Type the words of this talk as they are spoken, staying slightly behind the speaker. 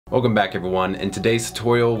Welcome back everyone. In today's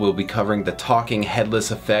tutorial we'll be covering the talking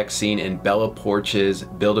headless effect seen in Bella Poarch's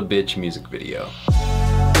Build a Bitch music video.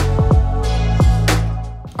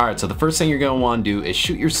 Alright, so the first thing you're going to want to do is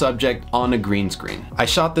shoot your subject on a green screen. I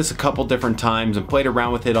shot this a couple different times and played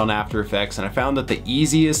around with it on After Effects, and I found that the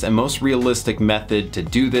easiest and most realistic method to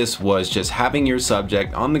do this was just having your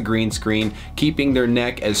subject on the green screen, keeping their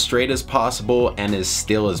neck as straight as possible and as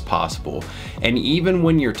still as possible. And even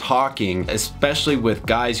when you're talking, especially with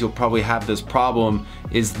guys, you'll probably have this problem,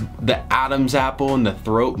 is the Adam's apple and the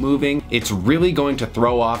throat moving. It's really going to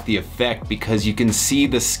throw off the effect because you can see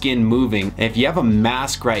the skin moving. And if you have a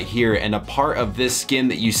mask right here and a part of this skin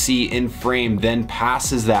that you see in frame then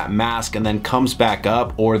passes that mask and then comes back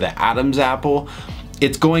up, or the Adam's apple,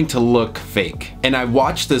 it's going to look fake. And I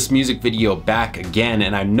watched this music video back again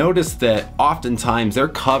and I noticed that oftentimes they're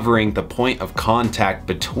covering the point of contact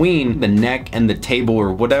between the neck and the table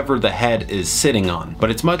or whatever the head is sitting on. But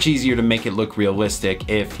it's much easier to make it look realistic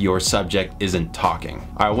if your subject isn't talking.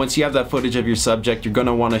 All right, once you have that footage of your subject, you're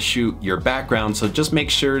gonna wanna shoot your background. So just make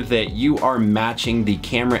sure that you are matching the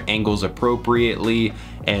camera angles appropriately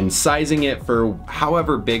and sizing it for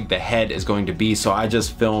however big the head is going to be. So I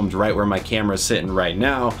just filmed right where my camera is sitting right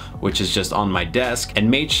now, which is just on my desk,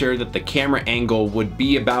 and made sure that the camera angle would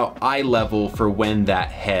be about eye level for when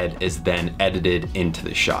that head is then edited into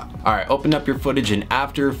the shot. All right, open up your footage in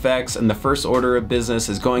After Effects, and the first order of business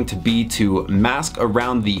is going to be to mask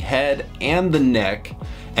around the head and the neck,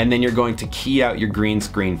 and then you're going to key out your green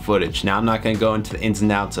screen footage. Now I'm not going to go into the ins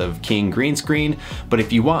and outs of keying green screen, but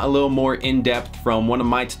if you want a little more in-depth from one of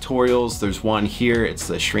my tutorials, there's one here. It's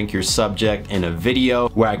the shrink your subject in a video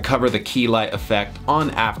where I cover the key light effect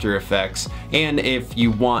on After Effects. And if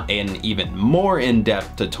you want an even more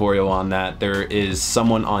in-depth tutorial on that, there is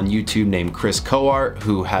someone on YouTube named Chris Coart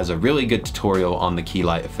who has a really good tutorial on the key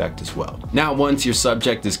light effect as well. Now once your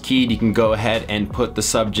subject is keyed, you can go ahead and put the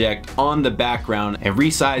subject on the background and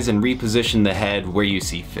resize and reposition the head where you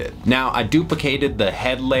see fit. Now I duplicated the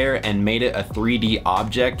head layer and made it a 3D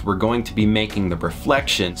object. We're going to be making the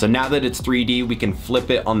reflection. So now that it's 3D, we can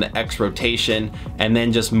flip it on the X rotation and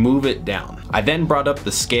then just move it down. I then brought up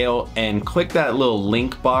the scale and clicked that little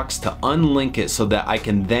link box to unlink it so that I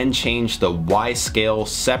can then change the Y scale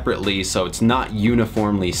separately so it's not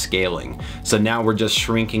uniformly scaling. So now we're just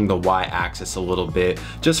shrinking the Y axis a little bit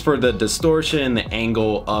just for the distortion and the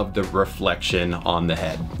angle of the reflection on the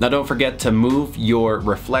head. Now don't forget to move your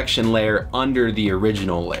reflection layer under the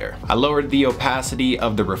original layer. I lowered the opacity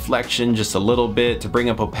of the reflection just a little bit. To bring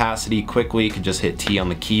up opacity quickly, you can just hit T on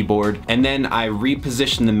the keyboard. And then I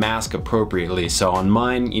repositioned the mask appropriately. So on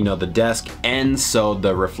mine, you know, the desk ends so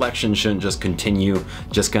the reflection shouldn't just continue.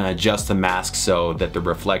 Just gonna adjust the mask so that the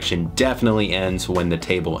reflection definitely ends when the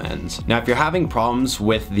table ends. Now if you're having problems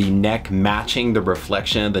with the neck matching the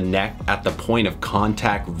reflection of the neck at the point of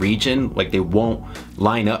contact region, like they won't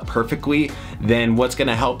line up perfectly, then what's going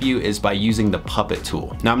to help you is by using the puppet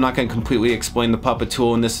tool. Now I'm not going to completely explain the puppet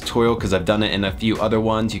tool in this tutorial because I've done it in a few other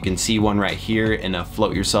ones. You can see one right here in a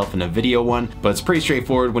float yourself in a video one, but it's pretty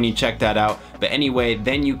straightforward when you check that out. But anyway,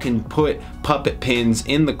 then you can put puppet pins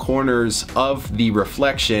in the corners of the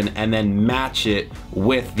reflection and then match it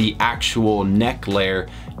with the actual neck layer,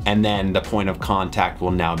 and then the point of contact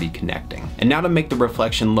will now be connecting. And now to make the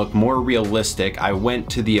reflection look more realistic, I went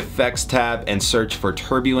to the effects tab and searched for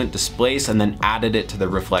turbulent displace and then added it to the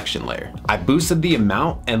reflection layer. I boosted the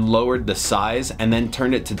amount and lowered the size and then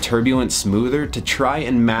turned it to turbulent smoother to try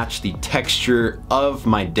and match the texture of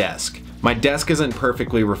my desk. My desk isn't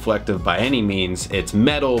perfectly reflective by any means. It's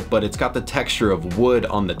metal, but it's got the texture of wood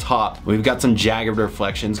on the top. We've got some jagged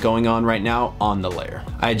reflections going on right now on the layer.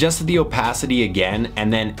 I adjusted the opacity again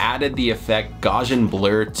and then added the effect Gaussian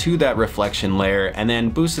blur to that reflection layer and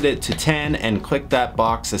then boosted it to 10 and clicked that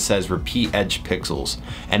box that says repeat edge pixels.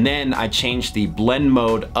 And then I changed the blend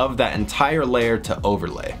mode of that entire layer to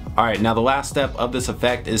overlay. All right, now the last step of this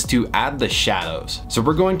effect is to add the shadows. So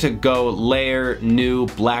we're going to go layer, new,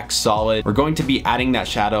 black solid. We're going to be adding that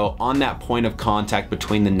shadow on that point of contact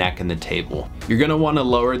between the neck and the table. You're gonna wanna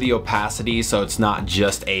lower the opacity so it's not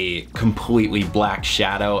just a completely black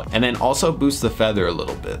shadow, and then also boost the feather a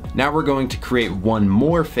little bit. Now we're going to create one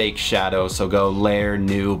more fake shadow, so go layer,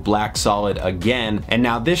 new, black solid again, and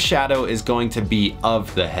now this shadow is going to be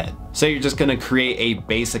of the head. So you're just gonna create a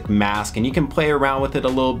basic mask and you can play around with it a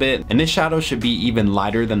little bit. And this shadow should be even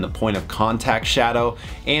lighter than the point of contact shadow.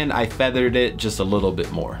 And I feathered it just a little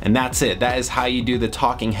bit more. And that's it. That is how you do the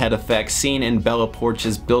talking head effect seen in Bella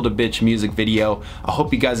Poarch's Build a Bitch music video. I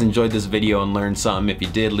hope you guys enjoyed this video and learned something. If you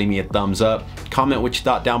did, leave me a thumbs up, comment what you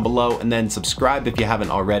thought down below, and then subscribe if you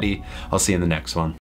haven't already. I'll see you in the next one.